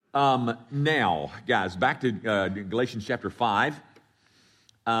Now, guys, back to Galatians chapter 5.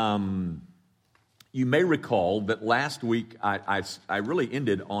 You may recall that last week I really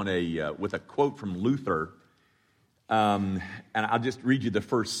ended on with a quote from Luther, and I'll just read you the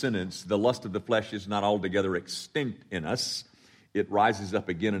first sentence. The lust of the flesh is not altogether extinct in us. It rises up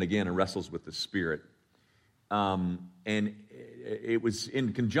again and again and wrestles with the Spirit. And it was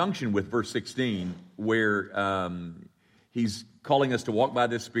in conjunction with verse 16 where he's calling us to walk by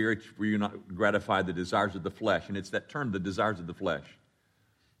the Spirit where you not gratify the desires of the flesh. And it's that term, the desires of the flesh,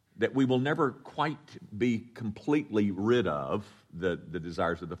 that we will never quite be completely rid of the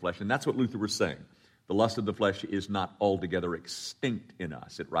desires of the flesh. And that's what Luther was saying. The lust of the flesh is not altogether extinct in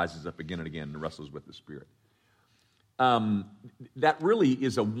us. It rises up again and again and wrestles with the Spirit. That really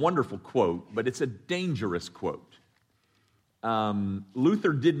is a wonderful quote, but it's a dangerous quote.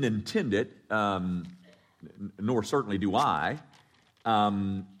 Luther didn't intend it, nor certainly do I,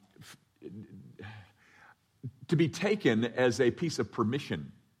 to be taken as a piece of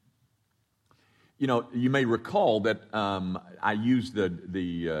permission. You know, you may recall that I used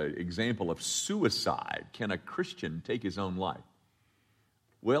the example of suicide. Can a Christian take his own life?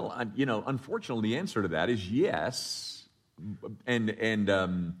 Well, unfortunately, the answer to that is yes.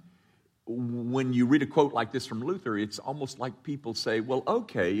 And when you read a quote like this from Luther, it's almost like people say, well,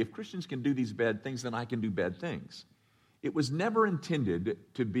 okay, if Christians can do these bad things, then I can do bad things. It was never intended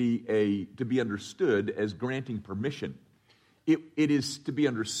to be understood as granting permission. It is to be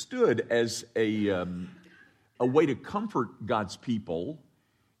understood as a way to comfort God's people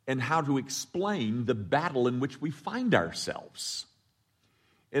and how to explain the battle in which we find ourselves.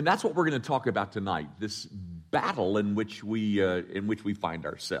 And that's what we're going to talk about tonight, this battle in which we find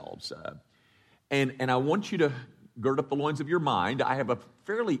ourselves. And I want you to gird up the loins of your mind. I have a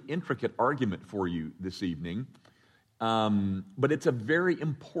fairly intricate argument for you this evening, but it's a very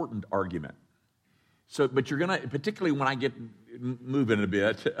important argument. But you're going to, particularly when I get moving a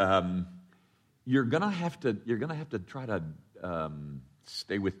bit, you're going to have to try to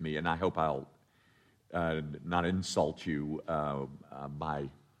stay with me, and I hope I'll not insult you by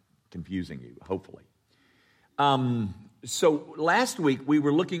confusing you, hopefully. So last week we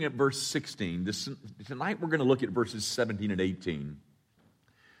were looking at verse 16. Tonight we're going to look at verses 17 and 18.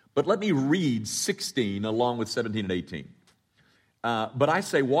 But let me read 16 along with 17 and 18. But I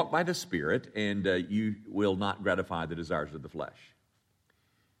say, walk by the Spirit, and you will not gratify the desires of the flesh.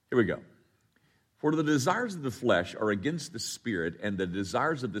 Here we go. For the desires of the flesh are against the Spirit, and the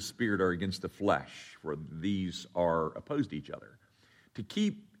desires of the Spirit are against the flesh, for these are opposed to each other, to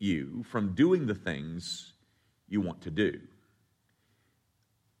keep you from doing the things you want to do.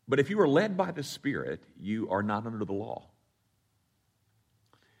 But if you are led by the Spirit, you are not under the law.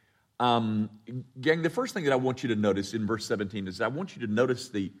 Gang, the first thing that I want you to notice in verse 17 is I want you to notice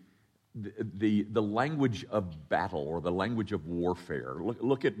the language of battle or the language of warfare.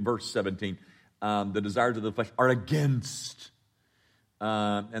 Look at verse 17. The desires of the flesh are against,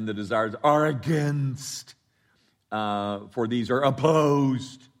 and the desires are against, for these are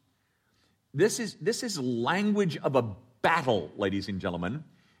opposed. This is language of a battle, ladies and gentlemen.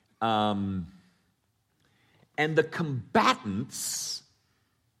 And the combatants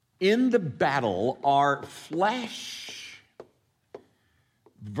in the battle are flesh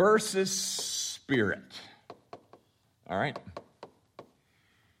versus spirit. All right?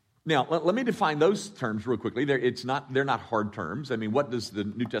 Now, let me define those terms real quickly. They're not hard terms. I mean, what does the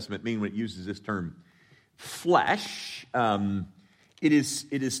New Testament mean when it uses this term flesh? It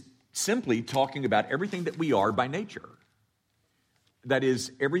is simply talking about everything that we are by nature. That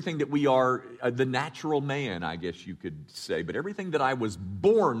is, everything that we are, the natural man, I guess you could say. But everything that I was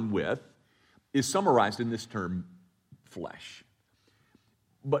born with is summarized in this term, flesh.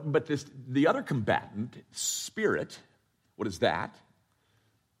 But the other combatant, spirit, what is that?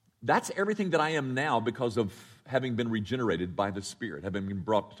 That's everything that I am now because of having been regenerated by the Spirit, having been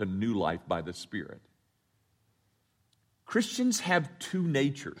brought to new life by the Spirit. Christians have two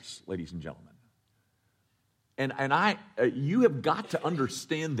natures, ladies and gentlemen. And you have got to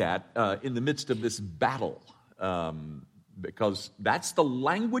understand that in the midst of this battle, because that's the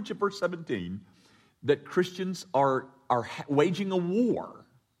language of verse 17, that Christians are waging a war.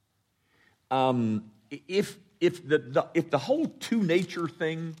 If the whole two nature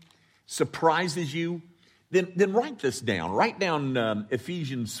thing surprises you, then write this down. Write down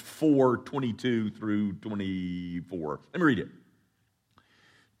Ephesians 4:22 through 24. Let me read it.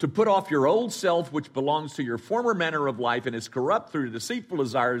 To put off your old self, which belongs to your former manner of life and is corrupt through deceitful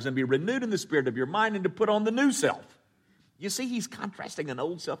desires, and be renewed in the spirit of your mind, and to put on the new self. You see, he's contrasting an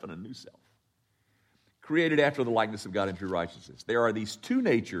old self and a new self. created after the likeness of God in true righteousness. There are these two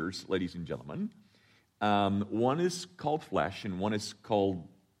natures, ladies and gentlemen. One is called flesh and one is called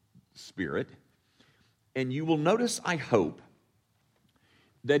spirit. And you will notice, I hope,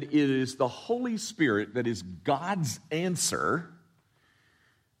 that it is the Holy Spirit that is God's answer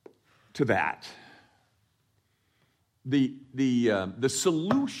to that. The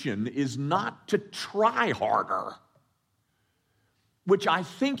solution is not to try harder, which I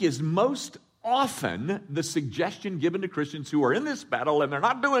think is most often the suggestion given to Christians who are in this battle and they're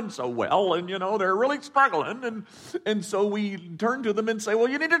not doing so well and, they're really struggling. And so we turn to them and say, well,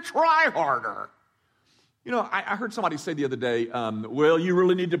 you need to try harder. I heard somebody say the other day, well, you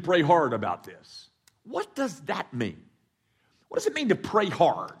really need to pray hard about this. What does that mean? What does it mean to pray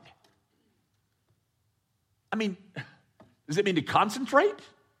hard? I mean, does it mean to concentrate?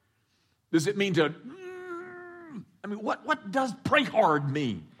 Does it mean to, what does pray hard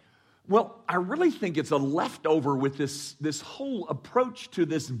mean? Well, I really think it's a leftover with this whole approach to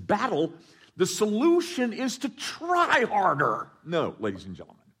this battle. The solution is to try harder. No, ladies and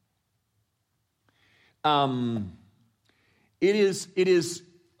gentlemen.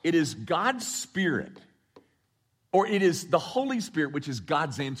 It is God's Spirit, or it is the Holy Spirit, which is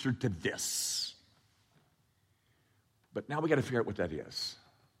God's answer to this. But now we got to figure out what that is.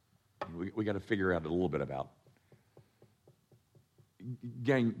 We got to figure out a little bit about.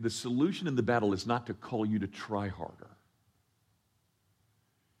 Gang, the solution in the battle is not to call you to try harder.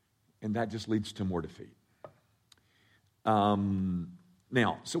 And that just leads to more defeat.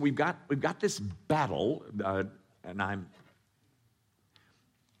 Now, so we've got this battle, and I'm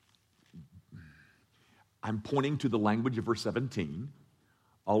pointing to the language of verse 17.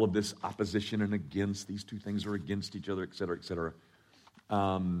 All of this opposition and against, these two things are against each other, et cetera, et cetera.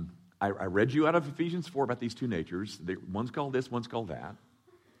 I read you out of Ephesians 4 about these two natures. One's called this, one's called that.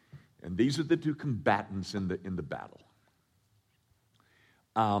 And these are the two combatants in the battle.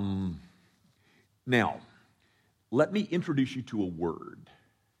 Now, let me introduce you to a word.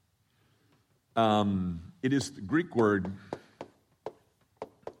 It is the Greek word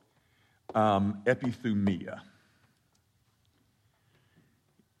epithumia.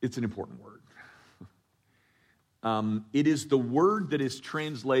 It's an important word. It is the word that is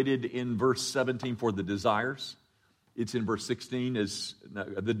translated in verse 17 for the desires. It's in verse 16 as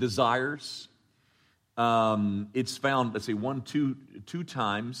the desires. It's found, let's see, two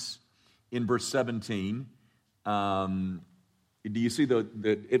times in verse 17. Do you see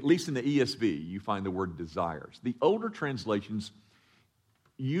at least in the ESV, you find the word desires. The older translations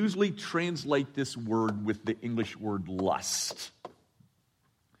usually translate this word with the English word lust.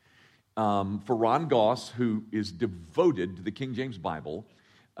 For Ron Goss, who is devoted to the King James Bible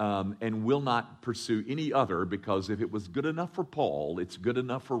and will not pursue any other, because if it was good enough for Paul, it's good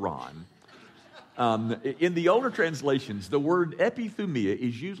enough for Ron. In the older translations, the word epithumia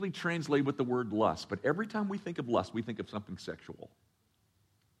is usually translated with the word lust, but every time we think of lust, we think of something sexual.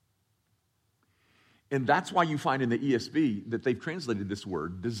 And that's why you find in the ESV that they've translated this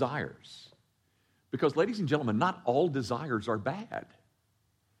word desires. Because, ladies and gentlemen, not all desires are bad.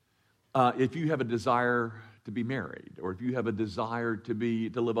 If you have a desire to be married, or if you have a desire to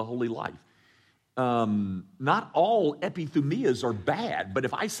live a holy life, not all epithumias are bad. But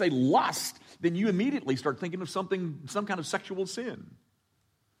if I say lust, then you immediately start thinking of some kind of sexual sin.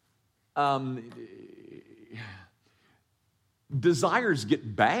 Desires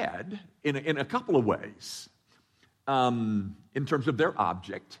get bad in a couple of ways. In terms of their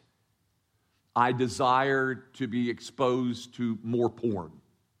object, I desire to be exposed to more porn.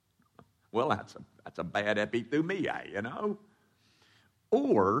 Well, that's a bad epithumia,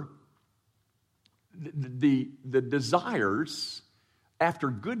 Or the desires after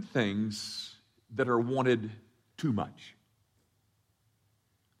good things that are wanted too much.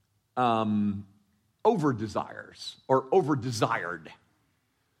 Over desires or over desired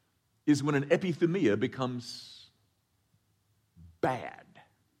is when an epithumia becomes bad.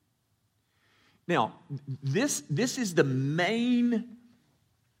 Now, this is the main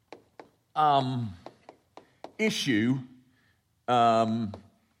issue in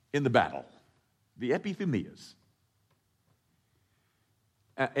the battle, the epithumias.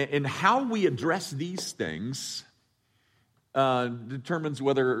 And how we address these things determines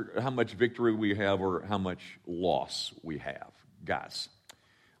how much victory we have or how much loss we have, guys.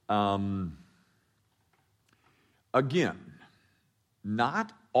 Again,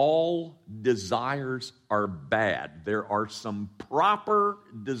 not all desires are bad. There are some proper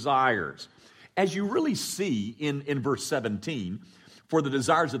desires. As you really see in verse 17, for the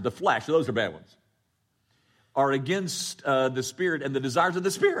desires of the flesh, those are bad ones, are against the Spirit, and the desires of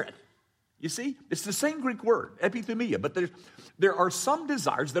the Spirit. You see? It's the same Greek word, epithumia, but there are some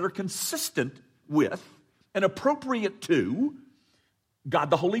desires that are consistent with and appropriate to God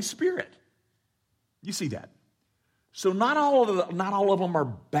the Holy Spirit. You see that? So not all of them are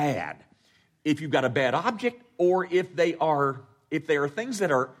bad. If you've got a bad object, or if they are things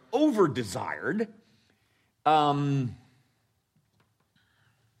that are over-desired, then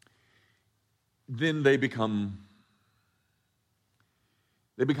they become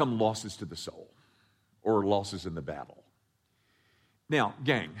losses to the soul, or losses in the battle. Now,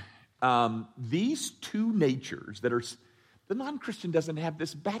 gang, these two natures that are, the non-Christian doesn't have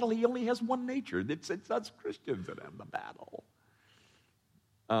this battle. He only has one nature. It's us Christians that have the battle.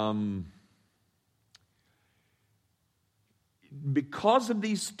 Because of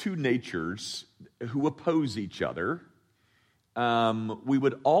these two natures who oppose each other, we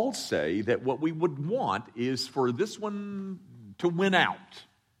would all say that what we would want is for this one to win out.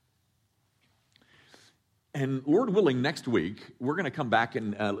 And Lord willing, next week, we're going to come back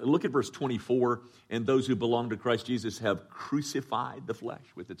and look at verse 24. And those who belong to Christ Jesus have crucified the flesh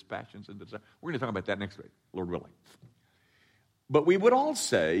with its passions and desires. We're going to talk about that next week, Lord willing. But we would all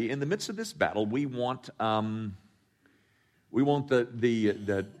say, in the midst of this battle, we want the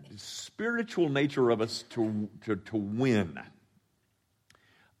spiritual nature of us to win.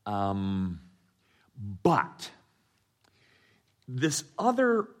 But this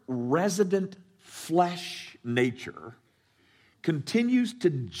other resident flesh nature continues to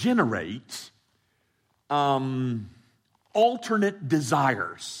generate alternate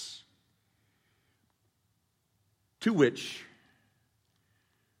desires to which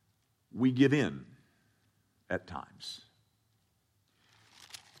we give in at times.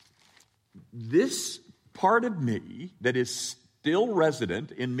 This part of me that is still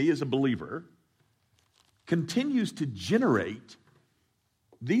resident in me as a believer continues to generate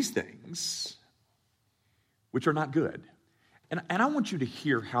these things which are not good. And I want you to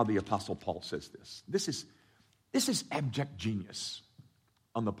hear how the Apostle Paul says this. This is abject genius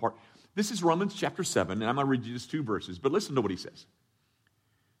on the part. This is Romans chapter 7, and I'm going to read you just 2 verses, but listen to what he says.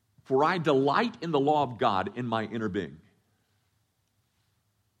 For I delight in the law of God in my inner being.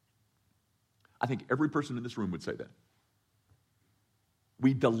 I think every person in this room would say that.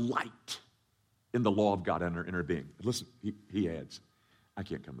 We delight in the law of God in our inner being. Listen, he adds, I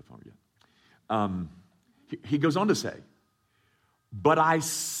can't come to the phone yet. He goes on to say, but I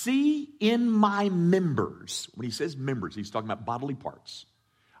see in my members, when he says members, he's talking about bodily parts.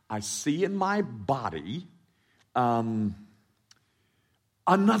 I see in my body another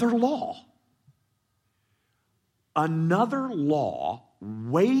law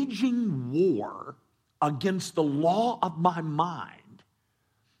waging war against the law of my mind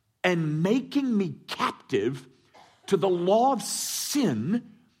and making me captive to the law of sin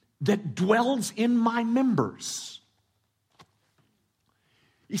that dwells in my members.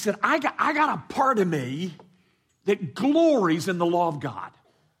 He said, I got a part of me that glories in the law of God.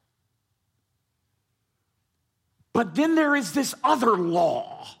 But then there is this other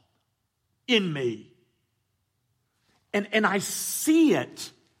law in me. And I see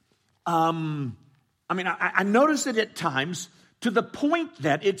it. I notice it at times to the point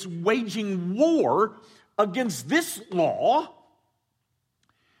that it's waging war against this law,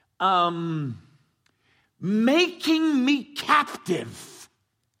 making me captive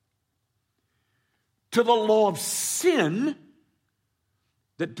to the law of sin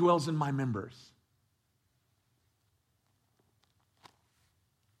that dwells in my members.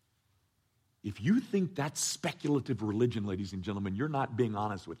 If you think that's speculative religion, ladies and gentlemen, you're not being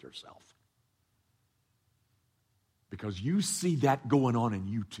honest with yourself. Because you see that going on in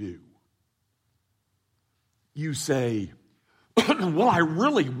you too. You say, well, I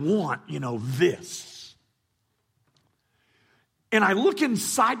really want, this. And I look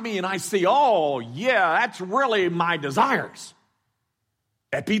inside me and I see, oh, yeah, that's really my desires.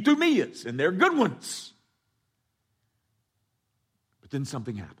 Epithumias, and they're good ones. But then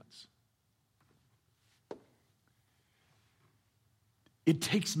something happens. It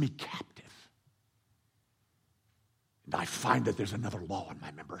takes me captive. And I find that there's another law in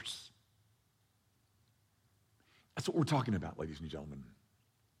my members. That's what we're talking about, ladies and gentlemen.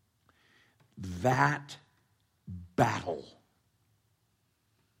 That battle.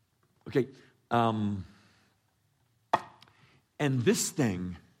 Okay, and this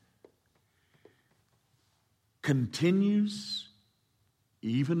thing continues,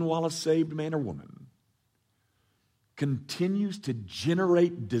 even while a saved man or woman continues to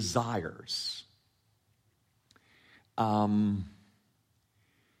generate desires. And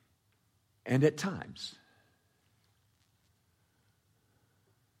at times,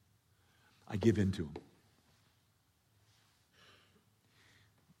 I give in to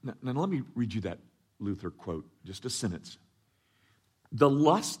them. Now let me read you that Luther quote, just a sentence. The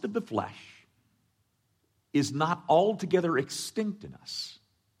lust of the flesh is not altogether extinct in us.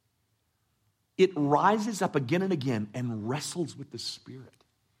 It rises up again and again and wrestles with the Spirit.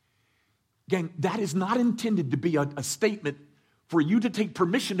 Gang, that is not intended to be a statement for you to take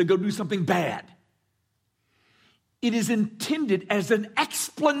permission to go do something bad. It is intended as an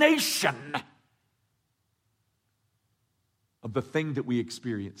explanation of the thing that we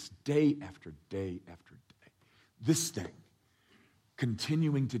experience day after day after day. This thing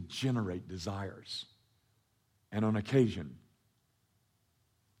continuing to generate desires. And on occasion,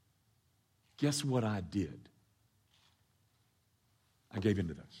 guess what I did? I gave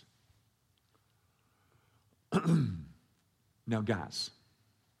into those. Now, guys,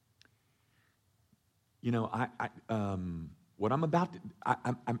 you know, what I'm about to,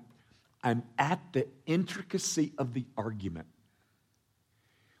 I'm at the intricacy of the argument,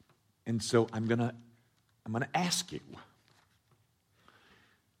 and so I'm gonna ask you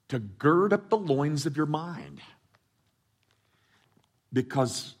to gird up the loins of your mind,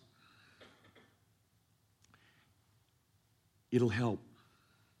 because it'll help.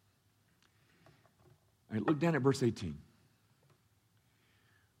 All right, look down at verse 18.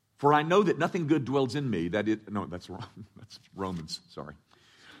 For I know that nothing good dwells in me. No, that's wrong. That's Romans, sorry.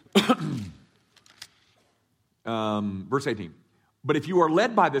 Verse 18. But if you are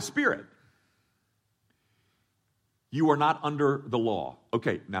led by the Spirit, you are not under the law.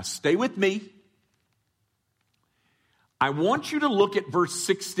 Okay, now stay with me. I want you to look at verse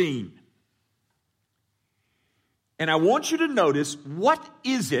 16. And I want you to notice, what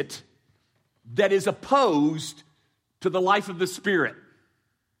is it that is opposed to the life of the Spirit?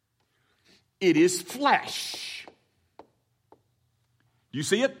 It is flesh. You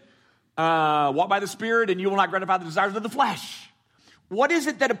see it? Walk by the Spirit and you will not gratify the desires of the flesh. What is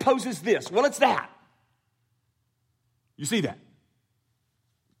it that opposes this? Well, it's that. You see that?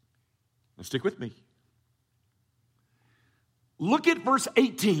 Now stick with me. Look at verse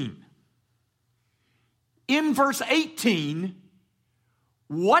 18. In verse 18,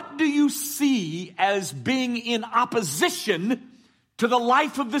 what do you see as being in opposition to the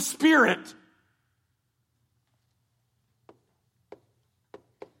life of the Spirit?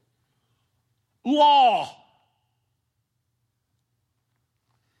 Law.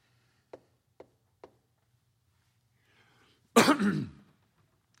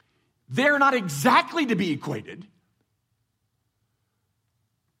 They're not exactly to be equated,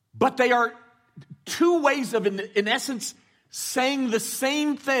 but they are two ways of, in essence, saying the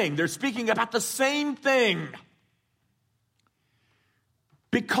same thing. They're speaking about the same thing.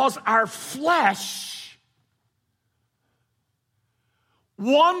 Because our flesh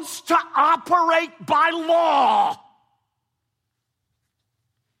wants to operate by law.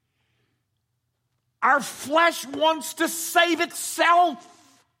 Our flesh wants to save itself.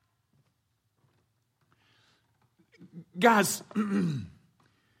 Guys,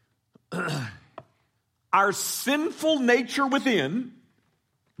 our sinful nature within,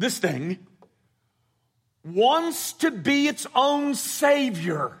 this thing, wants to be its own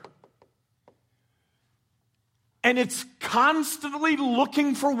savior. And it's constantly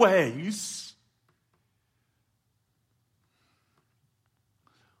looking for ways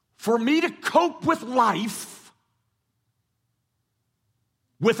for me to cope with life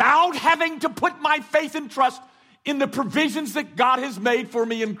without having to put my faith and trust in the provisions that God has made for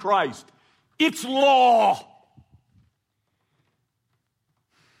me in Christ. It's law.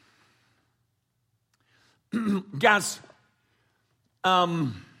 Guys,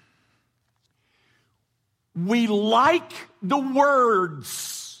 we like the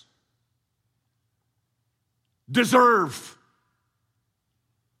words deserve.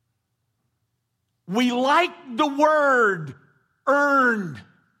 We like the word earned.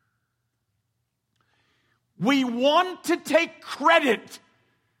 We want to take credit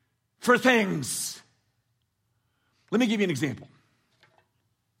for things. Let me give you an example.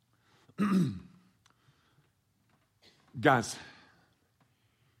 Guys,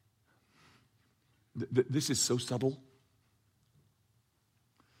 this is so subtle.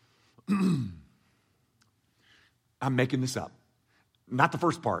 I'm making this up. Not the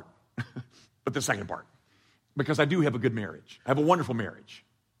first part, but the second part. Because I do have a good marriage. I have a wonderful marriage.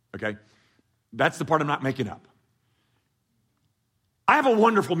 Okay? That's the part I'm not making up. I have a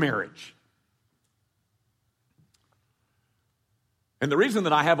wonderful marriage. And the reason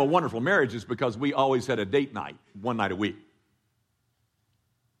that I have a wonderful marriage is because we always had a date night, one night a week.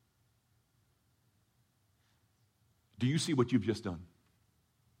 Do you see what you've just done?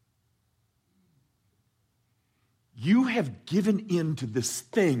 you have given in to this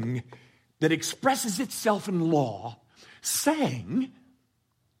thing that expresses itself in law, saying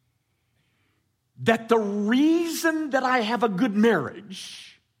that the reason that I have a good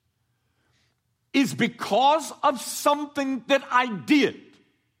marriage is because of something that I did.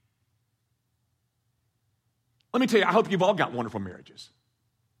 Let me tell you, I hope you've all got wonderful marriages.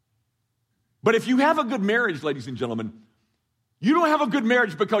 But if you have a good marriage, ladies and gentlemen, you don't have a good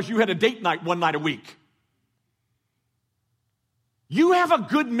marriage because you had a date night one night a week. You have a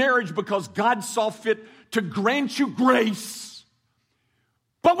good marriage because God saw fit to grant you grace.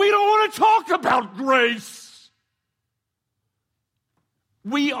 But we don't want to talk about grace.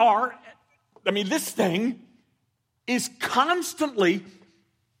 This thing is constantly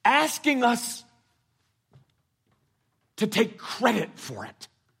asking us to take credit for it.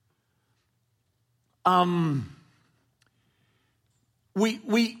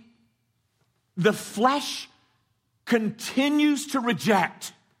 The flesh continues to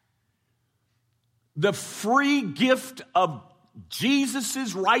reject the free gift of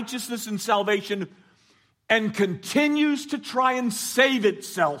Jesus' righteousness and salvation and continues to try and save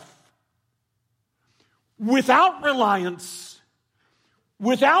itself without reliance,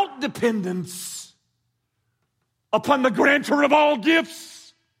 without dependence upon the grantor of all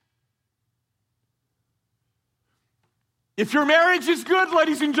gifts. If your marriage is good,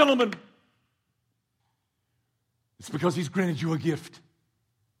 ladies and gentlemen, it's because he's granted you a gift.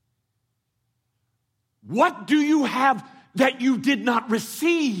 What do you have that you did not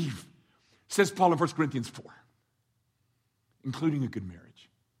receive? Says Paul in 1 Corinthians 4, including a good marriage.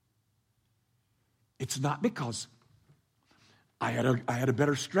 It's not because I had a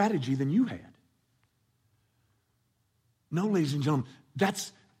better strategy than you had. No, ladies and gentlemen,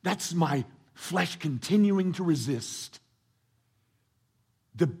 that's my flesh continuing to resist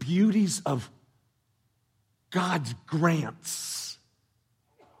the beauties of God's grants.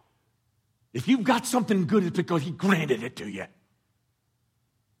 If you've got something good, it's because he granted it to you.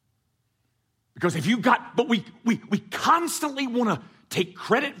 Because but we constantly want to take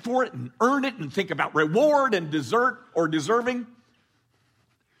credit for it and earn it and think about reward and deserving.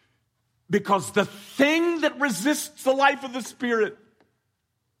 Because the thing that resists the life of the Spirit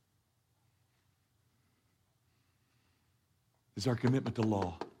is our commitment to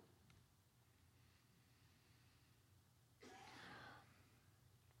law.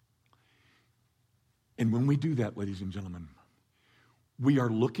 And when we do that, ladies and gentlemen, we are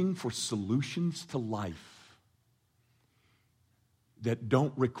looking for solutions to life that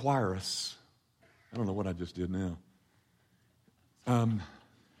don't require us. I don't know what I just did now.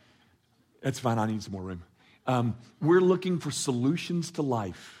 That's fine, I need some more room. We're looking for solutions to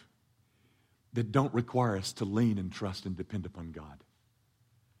life that don't require us to lean and trust and depend upon God.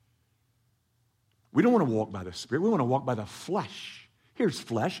 We don't want to walk by the Spirit, we want to walk by the flesh. Here's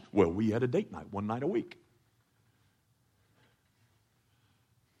flesh. Well, we had a date night one night a week.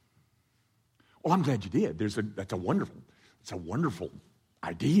 Well, I'm glad you did. That's a wonderful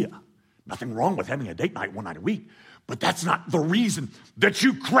idea. Nothing wrong with having a date night one night a week. But that's not the reason that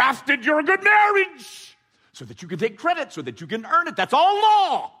you crafted your good marriage. So that you can take credit, so that you can earn it. That's all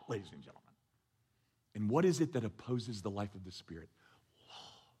law, ladies and gentlemen. And what is it that opposes the life of the Spirit? Law.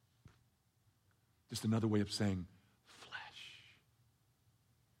 Just another way of saying flesh.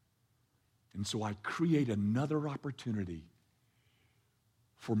 And so I create another opportunity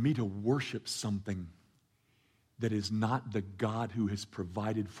for me to worship something that is not the God who has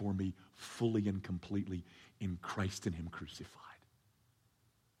provided for me fully and completely in Christ and him crucified.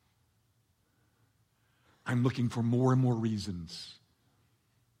 I'm looking for more and more reasons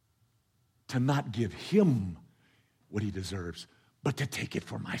to not give him what he deserves, but to take it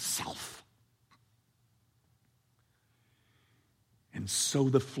for myself. And so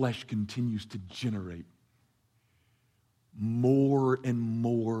the flesh continues to generate more and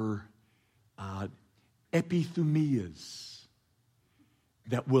more epithumias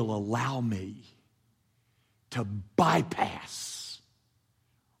that will allow me to bypass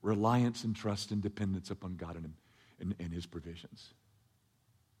reliance and trust and dependence upon God and his provisions.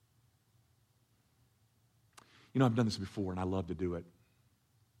 You know, I've done this before, and I love to do it.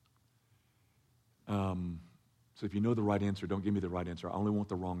 So if you know the right answer, don't give me the right answer. I only want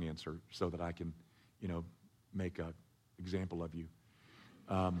the wrong answer so that I can, make an example of you.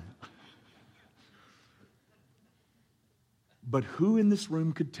 But who in this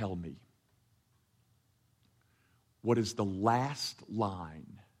room could tell me what is the last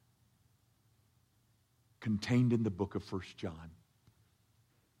line contained in the book of 1 John?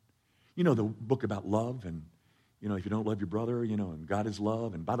 You know, the book about love and if you don't love your brother, and God is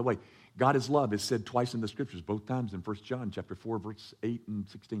love. And by the way, God is love is said twice in the scriptures, both times in 1 John chapter 4, verse 8 and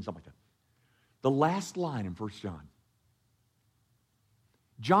 16, something like that. The last line in 1 John.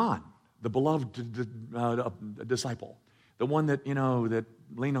 John, the beloved disciple, the one that, that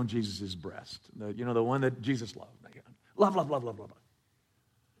leaned on Jesus' breast, the one that Jesus loved. Love, love, love, love, love.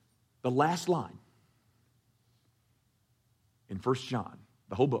 The last line in 1 John,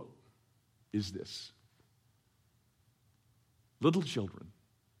 the whole book, is this. Little children,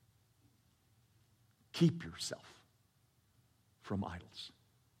 keep yourself from idols.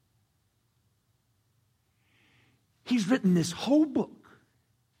 He's written this whole book.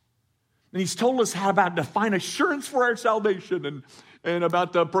 And he's told us how about to find assurance for our salvation and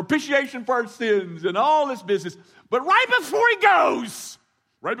about the propitiation for our sins and all this business. But right before he goes,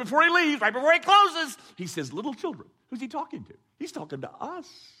 right before he leaves, right before he closes, he says, little children. Who's he talking to? He's talking to us.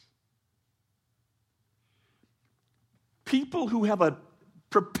 People who have a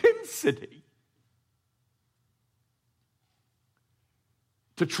propensity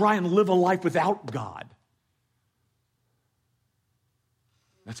to try and live a life without God.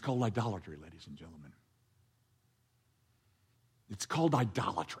 That's called idolatry, ladies and gentlemen. It's called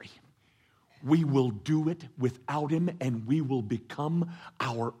idolatry. We will do it without him, and we will become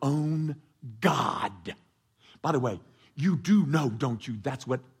our own God. By the way, you do know, don't you, that's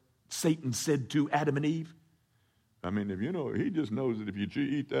what Satan said to Adam and Eve? I mean, he just knows that if you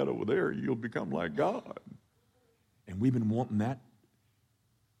eat that over there, you'll become like God. And we've been wanting that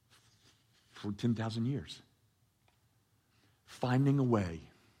for 10,000 years. Finding a way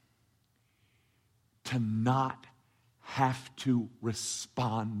to not have to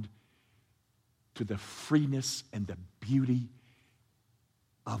respond to the freeness and the beauty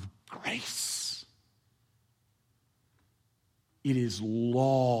of grace. It is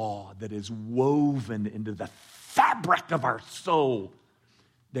law that is woven into the fabric of our soul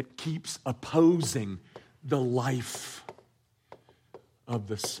that keeps opposing the life of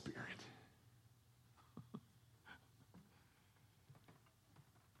the Spirit.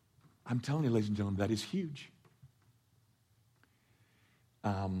 I'm telling you, ladies and gentlemen, that is huge.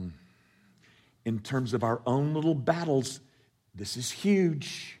 In terms of our own little battles, this is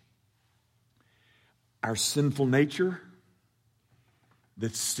huge. Our sinful nature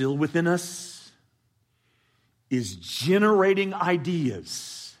that's still within us is generating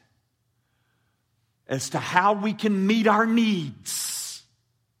ideas as to how we can meet our needs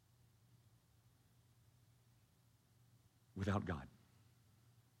without God.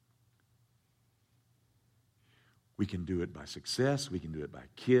 We can do it by success. We can do it by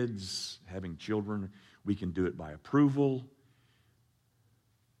kids, having children. We can do it by approval.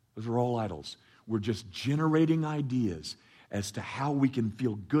 Those are all idols. We're just generating ideas as to how we can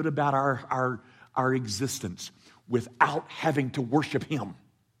feel good about our existence without having to worship him.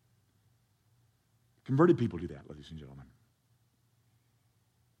 Converted people do that, ladies and gentlemen.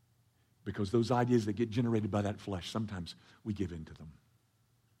 Because those ideas that get generated by that flesh, sometimes we give in to them.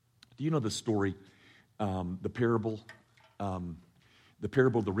 Do you know the story? The parable of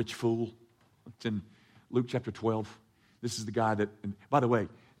the rich fool. It's in Luke chapter 12. This is the guy that, and by the way,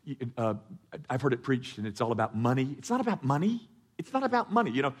 I've heard it preached, and it's all about money. It's not about money. It's not about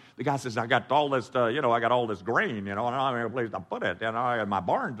money. The guy says, I got all this, I got all this grain, and I don't have a place to put it. My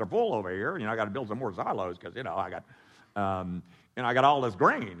barns are full over here. I got to build some more silos because, I got all this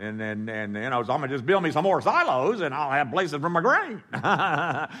grain, and so I'm going to just build me some more silos, and I'll have places for my grain.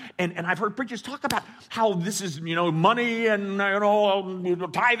 and I've heard preachers talk about how this is, money and,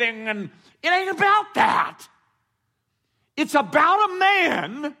 tithing, and it ain't about that. It's about a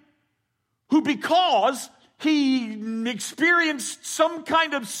man who, because he experienced some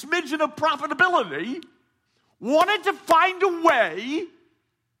kind of smidgen of profitability, wanted to find a way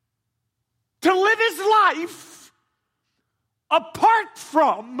to live his life apart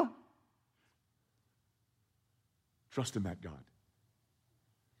from trust in that God.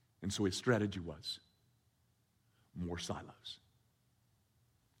 And so his strategy was more silos.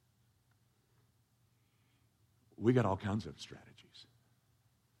 We got all kinds of strategies.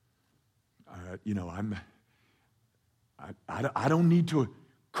 I don't need to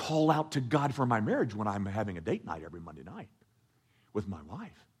call out to God for my marriage when I'm having a date night every Monday night with my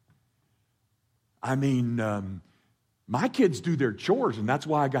wife. My kids do their chores, and that's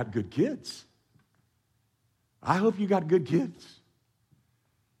why I got good kids. I hope you got good kids.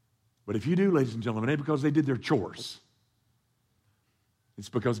 But if you do, ladies and gentlemen, it ain't because they did their chores. It's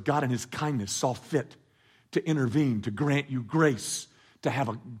because God in his kindness saw fit to intervene, to grant you grace, to have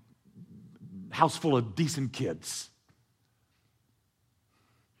a house full of decent kids.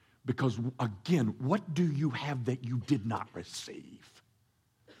 Because, again, what do you have that you did not receive?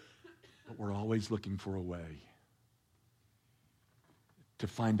 But we're always looking for a way to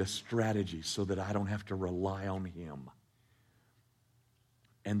find a strategy so that I don't have to rely on Him.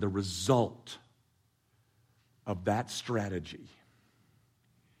 And the result of that strategy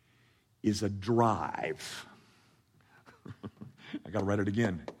is a drive. I got to write it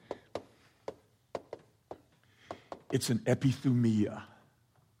again. It's an epithumia.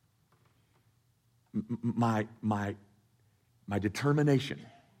 My determination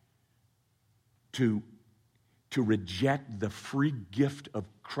to reject the free gift of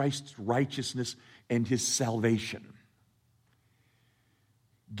Christ's righteousness and His salvation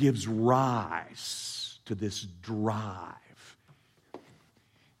gives rise to this drive,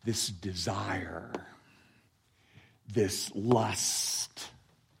 this desire, this lust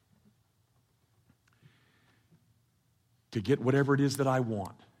to get whatever it is that I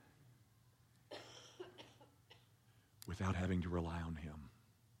want without having to rely on Him.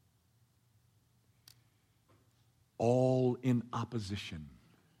 All in opposition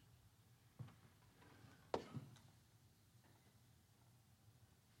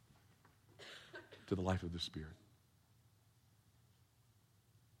to the life of the Spirit.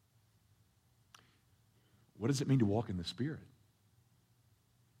 What does it mean to walk in the Spirit?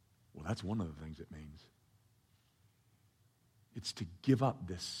 Well, that's one of the things it means. It's to give up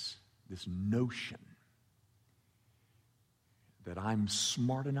this notion that I'm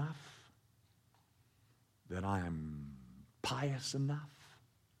smart enough, that I'm pious enough,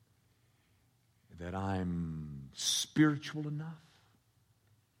 that I'm spiritual enough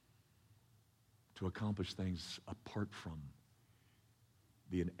to accomplish things apart from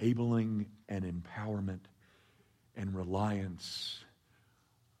the enabling and empowerment and reliance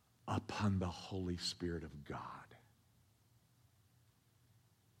upon the Holy Spirit of God.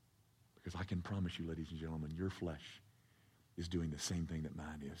 Because I can promise you, ladies and gentlemen, your flesh is doing the same thing that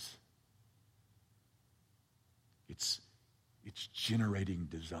mine is. It's generating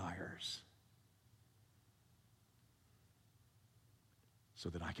desires so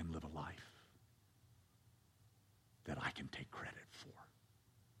that I can live a life that I can take credit for.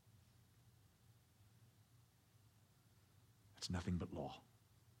 It's nothing but law.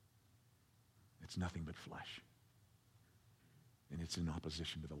 It's nothing but flesh. And it's in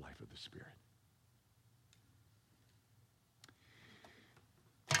opposition to the life of the Spirit.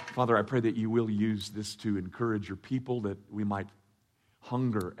 Father, I pray that you will use this to encourage your people, that we might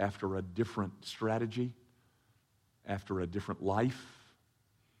hunger after a different strategy, after a different life,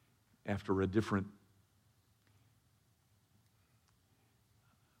 after a different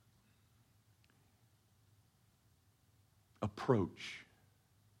approach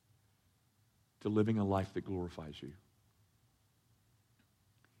to living a life that glorifies you.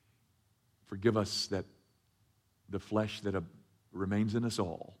 Forgive us that the flesh that remains in us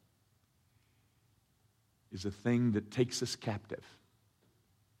all is a thing that takes us captive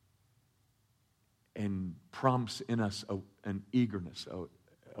and prompts in us an eagerness,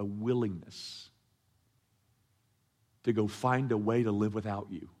 a willingness to go find a way to live without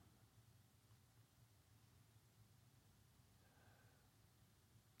you.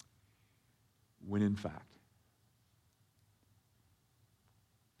 When in fact,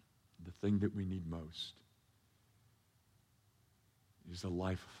 the thing that we need most is a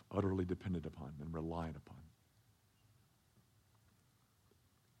life utterly dependent upon and reliant upon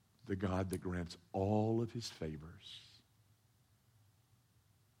the God that grants all of his favors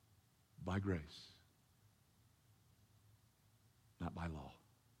by grace, not by law.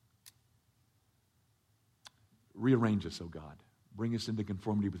 Rearrange us, O God. Bring us into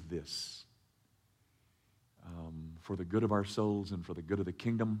conformity with this. For the good of our souls and for the good of the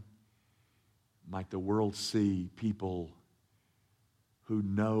kingdom, might the world see people who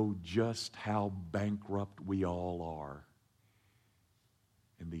know just how bankrupt we all are.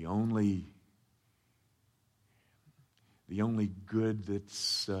 And the only good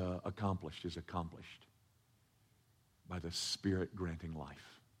that's accomplished is accomplished by the Spirit granting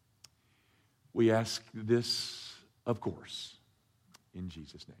life. We ask this, of course, in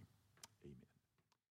Jesus' name.